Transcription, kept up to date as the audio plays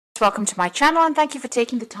welcome to my channel and thank you for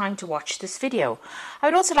taking the time to watch this video. I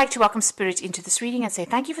would also like to welcome Spirit into this reading and say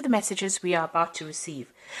thank you for the messages we are about to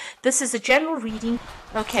receive. This is a general reading.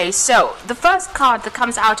 Okay, so the first card that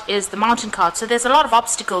comes out is the Mountain card. So there's a lot of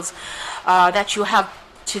obstacles that you have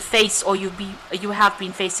to face, or you have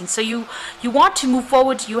been facing. So you want to move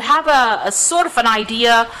forward. You have a sort of an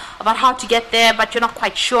idea about how to get there, but you're not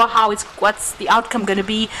quite sure what's the outcome going to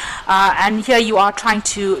be. And here you are trying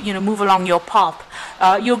to move along your path.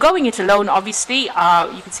 You're going it alone, obviously.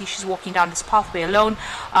 You can see she's walking down this pathway alone,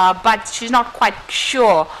 but she's not quite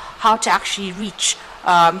sure how to actually reach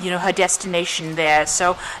her destination there.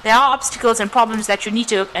 So there are obstacles and problems that you need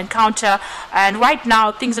to encounter, and right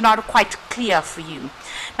now things are not quite clear for you.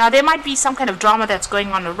 Now there might be some kind of drama that's going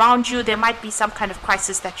on around you. There might be some kind of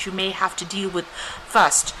crisis that you may have to deal with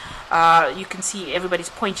first. You can see everybody's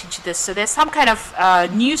pointing to this. So there's some kind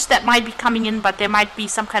of news that might be coming in, but there might be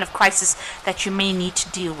some kind of crisis that you may need to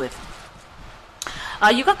deal with.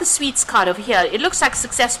 You got the sweets card over here. It looks like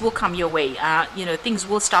success will come your way. Things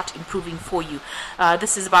will start improving for you.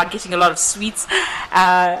 This is about getting a lot of sweets.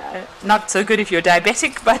 Not so good if you're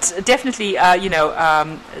diabetic, but definitely,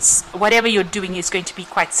 whatever you're doing is going to be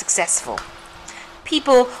quite successful.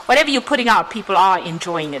 People, whatever you're putting out, people are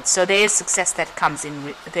enjoying it. So there is success that comes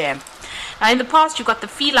in there. Now in the past, you've got the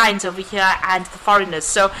felines over here and the foreigners.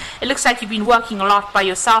 So it looks like you've been working a lot by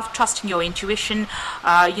yourself, trusting your intuition,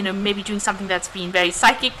 maybe doing something that's been very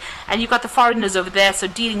psychic. And you've got the foreigners over there, so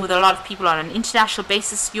dealing with a lot of people on an international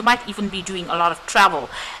basis. You might even be doing a lot of travel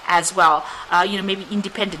as well, maybe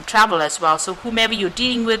independent travel as well. So whomever you're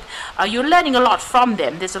dealing with, you're learning a lot from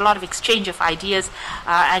them. There's a lot of exchange of ideas,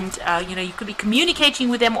 and you could be communicating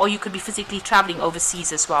with them, or you could be physically traveling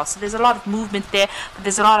overseas as well. So there's a lot of movement there, but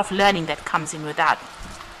there's a lot of learning that comes in with that.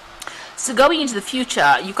 So going into the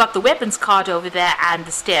future, you've got the weapons card over there and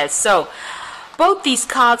the stairs. So both these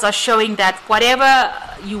cards are showing that whatever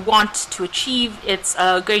you want to achieve, it's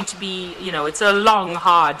going to be, it's a long,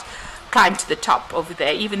 hard climb to the top over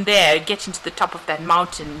there. Even there, getting to the top of that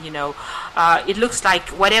mountain, it looks like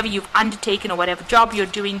whatever you've undertaken or whatever job you're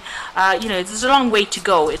doing, there's a long way to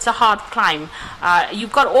go. It's a hard climb.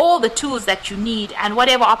 You've got all the tools that you need, and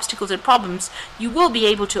whatever obstacles and problems, you will be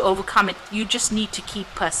able to overcome it. You just need to keep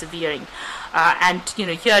persevering.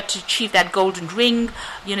 Here to achieve that golden ring,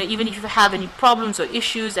 even if you have any problems or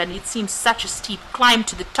issues, and it seems such a steep climb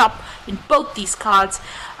to the top in both these cards,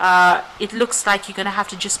 it looks like you're going to have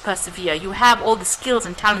to just persevere. You have all the skills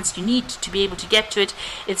and talents you need to be able to get to it.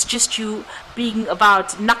 It's just you being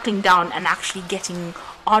about knuckling down and actually getting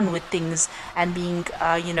on with things, and being,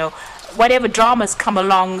 whatever dramas come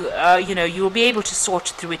along, you'll be able to sort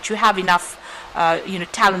through it. You have enough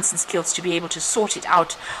talents and skills to be able to sort it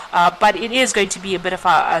out, but it is going to be a bit of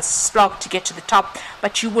a slog to get to the top,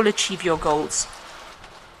 but you will achieve your goals.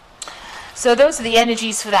 So those are the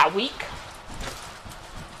energies for that week.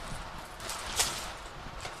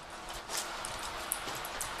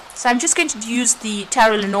 So I'm just going to use the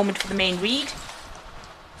Tarot Lenormand for the main read.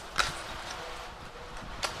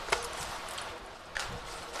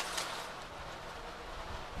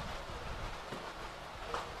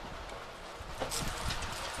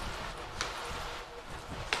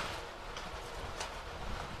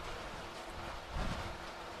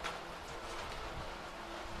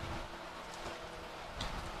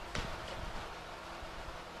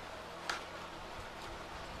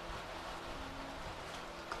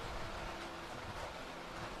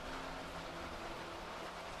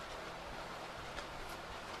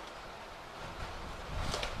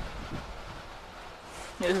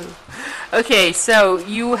 Okay, so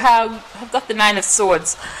you have got the Nine of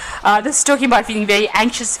Swords. This is talking about feeling very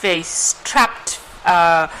anxious, very trapped,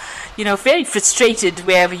 very frustrated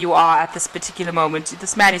wherever you are at this particular moment.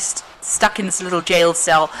 This man is stuck in this little jail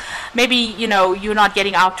cell. Maybe, you're not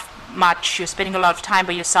getting out much, you're spending a lot of time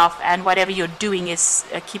by yourself, and whatever you're doing is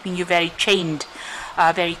keeping you very chained,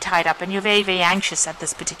 very tied up, and you're very, very anxious at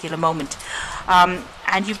this particular moment.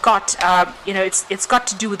 And you've got, it's got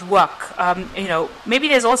to do with work. Maybe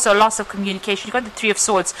there's also a loss of communication. You've got the Three of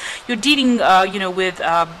Swords. You're dealing, with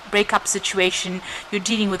a breakup situation. You're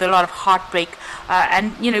dealing with a lot of heartbreak.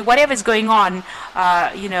 And, whatever's going on,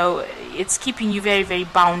 it's keeping you very, very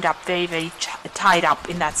bound up, very, very tied up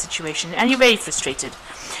in that situation. And you're very frustrated.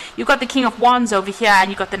 You've got the King of Wands over here, and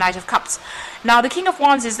you've got the Knight of Cups. Now, the King of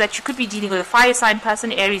Wands is that you could be dealing with a fire sign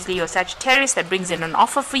person, Aries, Leo, Sagittarius, that brings in an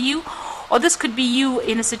offer for you. Or this could be you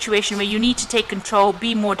in a situation where you need to take control,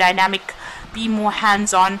 be more dynamic, be more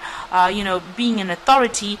hands-on, being an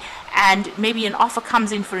authority, and maybe an offer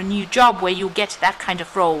comes in for a new job where you get that kind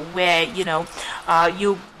of role where,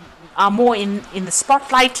 you are more in the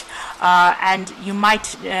spotlight, and you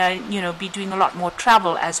might be doing a lot more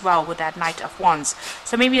travel as well with that Knight of Wands.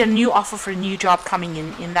 So maybe a new offer for a new job coming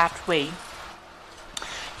in that way.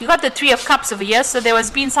 You got the Three of Cups over here, so there has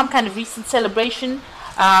been some kind of recent celebration,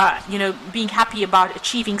 being happy about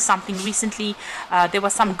achieving something recently. There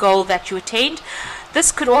was some goal that you attained.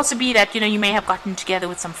 This could also be that you may have gotten together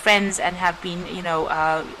with some friends and have been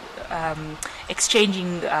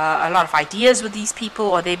exchanging a lot of ideas with these people,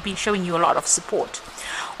 or they've been showing you a lot of support.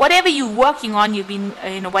 Whatever you're working on, you've been,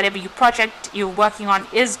 whatever your project you're working on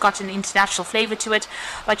is got an international flavor to it,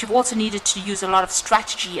 but you've also needed to use a lot of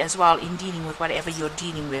strategy as well in dealing with whatever you're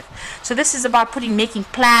dealing with. So this is about making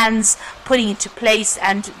plans, putting into place,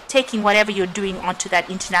 and taking whatever you're doing onto that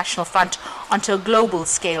international front, onto a global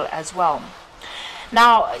scale as well.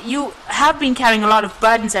 Now, you have been carrying a lot of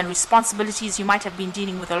burdens and responsibilities. You might have been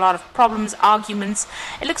dealing with a lot of problems, arguments.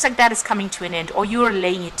 It looks like that is coming to an end, or you're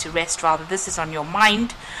laying it to rest rather. This is on your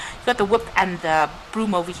mind. You've got the whip and the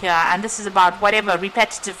broom over here, and this is about whatever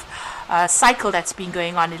repetitive cycle that's been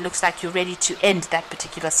going on. It looks like you're ready to end that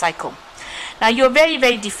particular cycle. Now, you're very,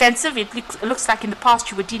 very defensive. It looks like in the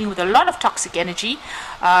past you were dealing with a lot of toxic energy.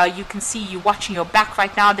 You can see you watching your back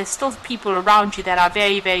right now. There's still people around you that are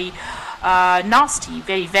very, very nasty,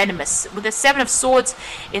 very venomous. With the Seven of Swords,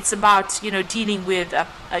 it's about dealing with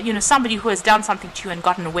somebody who has done something to you and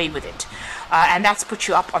gotten away with it, and that's put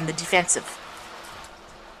you up on the defensive.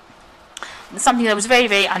 Something that was very,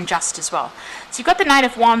 very unjust as well. So you've got the Knight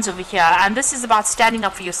of Wands over here, and this is about standing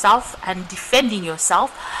up for yourself and defending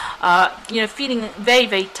yourself. Feeling very,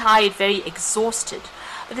 very tired, very exhausted.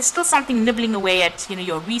 But there's still something nibbling away at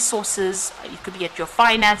your resources. It could be at your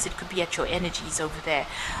finance, it could be at your energies over there.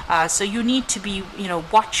 So you need to be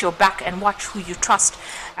watch your back and watch who you trust.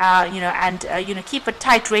 And keep a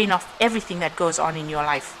tight rein of everything that goes on in your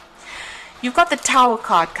life. You've got the Tower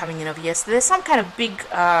card coming in over here. So there's some kind of big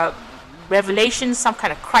revelation, some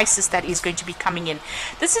kind of crisis that is going to be coming in.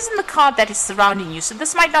 This isn't the card that is surrounding you, so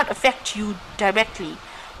this might not affect you directly.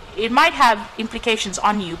 It might have implications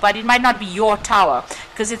on you, but it might not be your tower,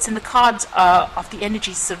 because it's in the cards of the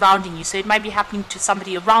energies surrounding you. So it might be happening to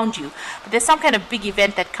somebody around you, but there's some kind of big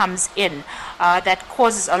event that comes in that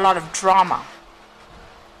causes a lot of drama.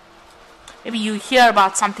 Maybe you hear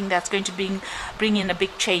about something that's going to bring in a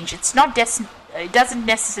big change. It doesn't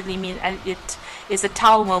necessarily mean it is a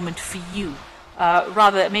tower moment for you.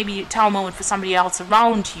 Rather, maybe a tower moment for somebody else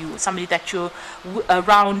around you, somebody that you're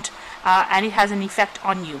around, and it has an effect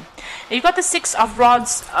on you. Now, you've got the Six of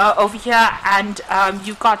Rods over here, and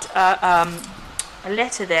you've got a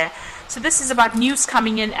letter there. So this is about news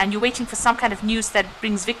coming in, and you're waiting for some kind of news that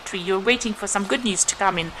brings victory. You're waiting for some good news to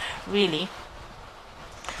come in, really.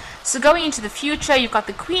 So going into the future, you've got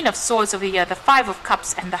the Queen of Swords over here, the Five of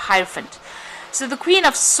Cups, and the Hierophant. So the Queen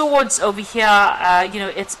of Swords over here,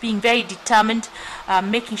 it's being very determined,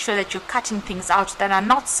 making sure that you're cutting things out that are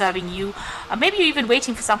not serving you. Maybe you're even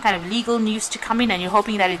waiting for some kind of legal news to come in, and you're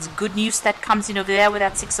hoping that it's good news that comes in over there with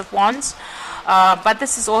that Six of Wands. But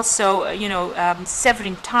this is also,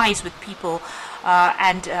 severing ties with people,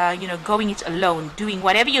 and going it alone, doing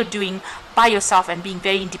whatever you're doing by yourself and being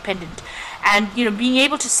very independent. And being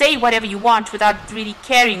able to say whatever you want without really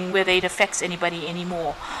caring whether it affects anybody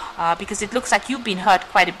anymore, because it looks like you've been hurt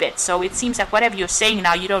quite a bit. So it seems like whatever you're saying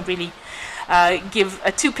now, you don't really give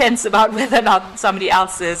a two pence about whether or not somebody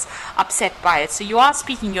else is upset by it. So you are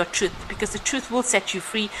speaking your truth, because the truth will set you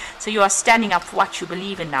free. So you are standing up for what you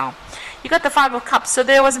believe in now. You got the Five of Cups. So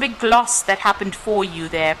there was a big loss that happened for you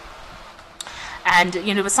there. And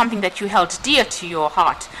it was something that you held dear to your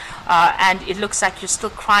heart, and it looks like you're still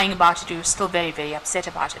crying about it. You're still very, very upset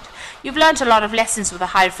about it. You've learned a lot of lessons with the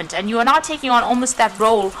Hierophant, and you are now taking on almost that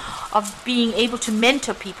role of being able to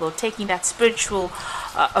mentor people, taking that spiritual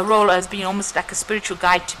a role as being almost like a spiritual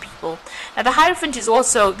guide to people. Now the Hierophant is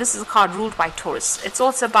also, this is a card ruled by Taurus. It's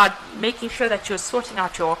also about making sure that you're sorting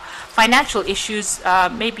out your financial issues,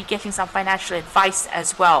 maybe getting some financial advice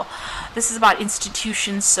as well. This is about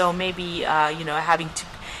institutions, so maybe having to,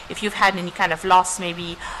 if you've had any kind of loss,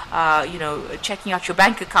 maybe checking out your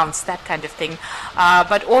bank accounts, that kind of thing,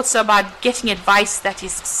 but also about getting advice that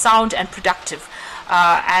is sound and productive,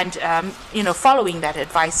 and following that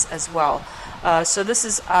advice as well. So this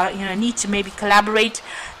is need to maybe collaborate.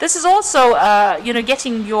 This is also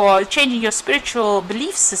changing your spiritual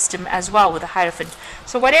belief system as well with the Hierophant.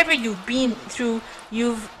 So whatever you've been through,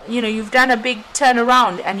 you've done a big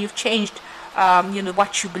turnaround, and you've changed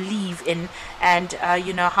what you believe in, and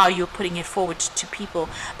how you're putting it forward to people.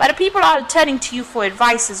 But people are turning to you for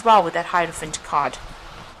advice as well with that Hierophant card.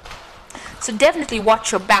 So definitely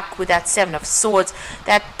watch your back with that Seven of Swords.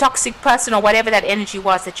 That toxic person or whatever that energy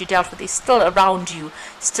was that you dealt with is still around you,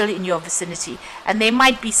 still in your vicinity. And they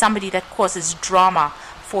might be somebody that causes drama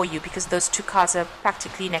for you, because those two cards are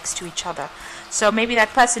practically next to each other. So maybe that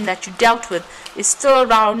person that you dealt with is still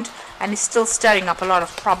around and is still stirring up a lot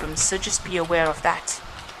of problems. So just be aware of that.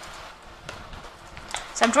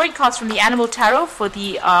 So I'm drawing cards from the Animal Tarot for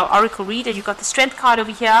the Oracle read, and you've got the Strength card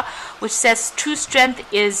over here, which says true strength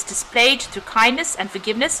is displayed through kindness and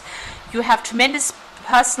forgiveness. You have tremendous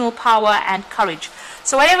personal power and courage.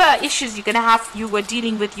 So whatever issues you're going to have, you were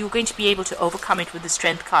dealing with, you're going to be able to overcome it with the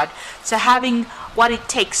Strength card. So having what it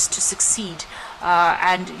takes to succeed,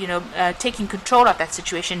 and taking control of that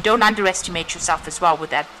situation. Don't underestimate yourself as well with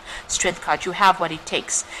that Strength card. You have what it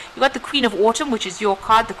takes. You got the Queen of Autumn, which is your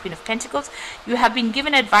card, the Queen of Pentacles. You have been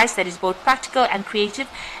given advice that is both practical and creative,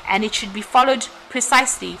 and it should be followed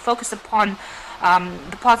precisely. Focus upon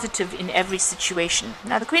the positive in every situation.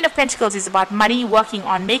 Now, the Queen of Pentacles is about money, working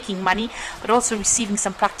on making money, but also receiving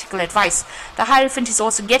some practical advice. The Hierophant is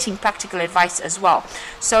also getting practical advice as well.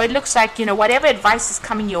 So it looks like, whatever advice is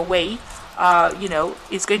coming your way,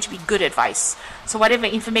 is going to be good advice. So whatever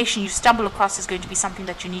information you stumble across is going to be something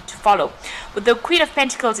that you need to follow. With the Queen of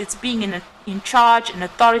Pentacles, it's being in charge, an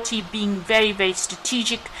authority, being very, very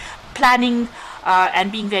strategic, planning,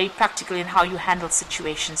 and being very practical in how you handle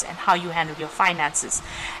situations and how you handle your finances.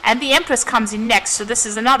 And the Empress comes in next. So this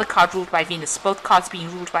is another card ruled by Venus, both cards being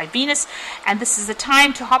ruled by Venus. And this is the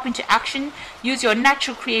time to hop into action, use your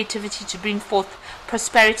natural creativity to bring forth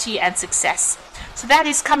prosperity and success. So that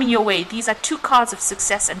is coming your way. These are two cards of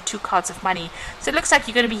success and two cards of money. So it looks like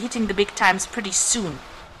you're going to be hitting the big times pretty soon,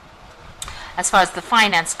 as far as the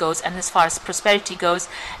finance goes and as far as prosperity goes,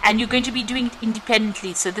 and you're going to be doing it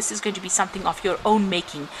independently. So this is going to be something of your own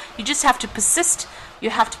making. You just have to persist, you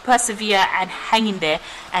have to persevere and hang in there,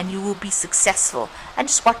 and you will be successful. And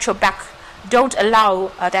just watch your back. Don't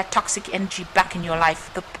allow that toxic energy back in your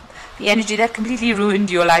life. The energy that completely ruined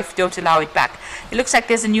your life, don't allow it back. It looks like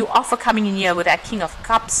there's a new offer coming in here with that King of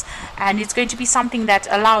Cups, and it's going to be something that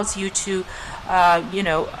allows you to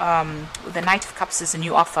the Knight of Cups is a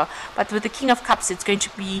new offer, but with the King of Cups, it's going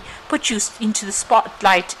to be put you into the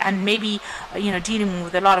spotlight, and maybe dealing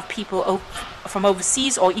with a lot of people from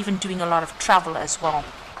overseas, or even doing a lot of travel as well.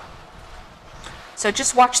 So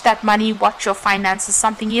just watch that money, watch your finances.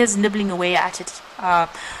 Something is nibbling away at it.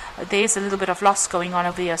 There's a little bit of loss going on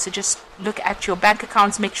over here, so just look at your bank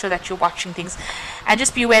accounts, make sure that you're watching things, and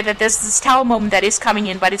just be aware that there's this tower moment that is coming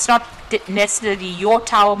in, but it's not necessarily your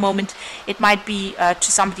tower moment. It might be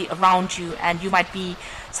to somebody around you, and you might be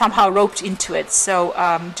somehow roped into it. So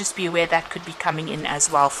just be aware that could be coming in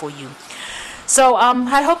as well for you. So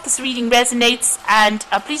I hope this reading resonates, and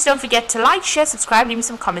please don't forget to like, share, subscribe, leave me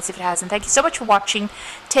some comments if it hasn't. Thank you so much for watching.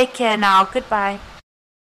 Take care now. Goodbye.